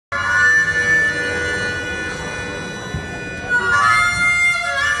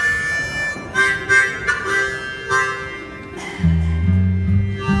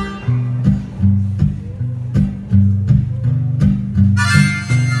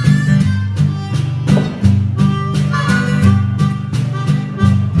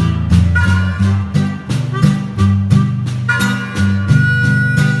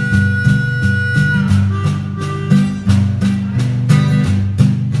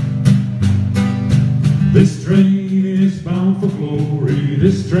This train is bound for glory.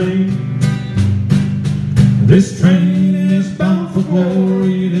 This train is bound for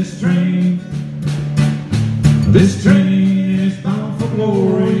glory. This train is bound for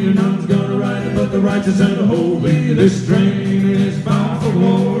glory. And none's gonna ride it but the righteous and the holy. This train is bound for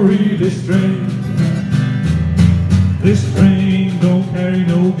glory. This train don't carry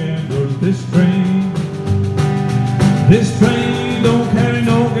no gamblers. This train don't carry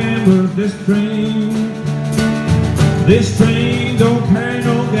no gamblers. This train don't carry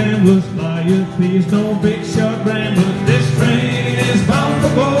no gamblers, liars, thieves, no big shot ramblers. This train is bound for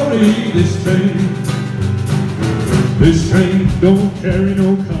glory. This train don't carry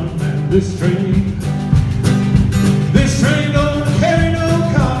no con man. This train don't carry no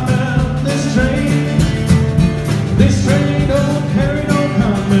con man. This train don't carry no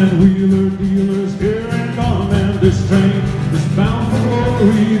con man. Wheeler dealers here and gone man. This train is bound for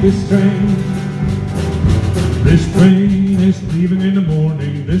glory. This train is leaving in the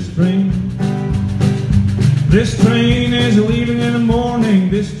morning. This train is leaving in the morning.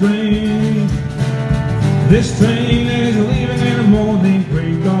 This train is leaving in the morning.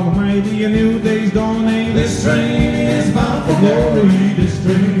 Great God Almighty, a new day's dawning. This train is bound for glory.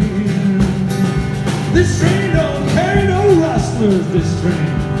 This train don't carry no rustlers. This train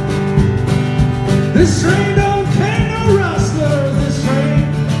don't carry no rustlers.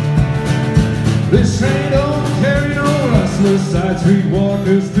 This train don't carry no rustlers, side street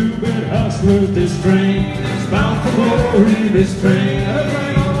walkers, two-bit hustlers. This train is bound for glory. This train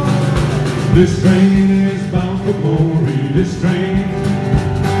is bound for glory. This train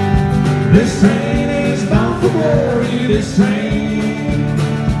is bound for glory. This train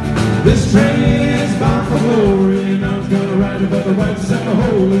is bound for glory. And I'm gonna ride it but the righteous and the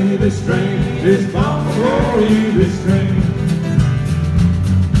holy. This train is bound for glory. This train.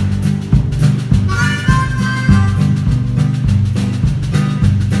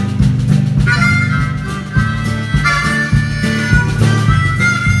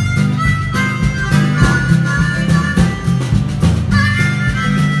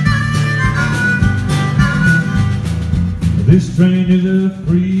 This train is a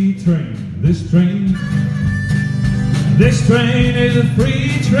free train. This train is a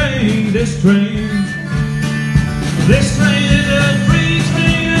free train. This train is a free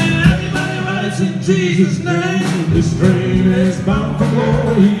train, and everybody rides in Jesus' name. This train is bound for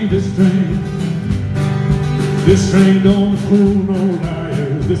glory. This train don't fool no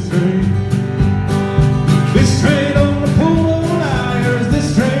liars. This train don't fool no liars.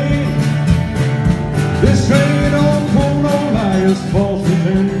 This train don't fool no liars, false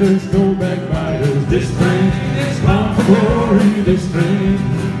pretenders, no backbiters. This train is bound for glory. This train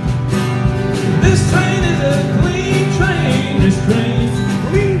is a clean train. This train is a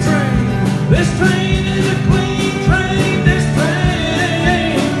clean train. This train is a clean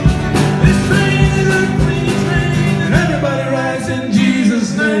train, and everybody rides in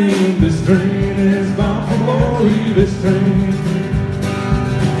Jesus' name. This train is bound for glory. This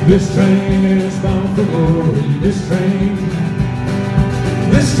train is bound for glory. This train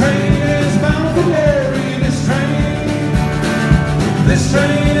is bound for glory. This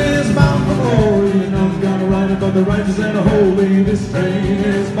train is bound for glory. And I'm gonna ride it but the righteous and the holy. This train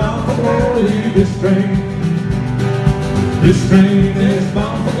is bound for glory. This train is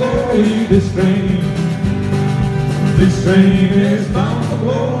bound for glory. This train is bound for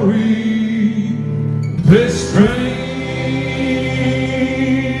glory. This train.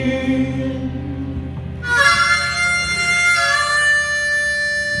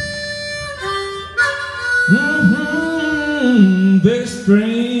 This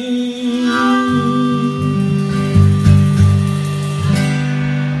train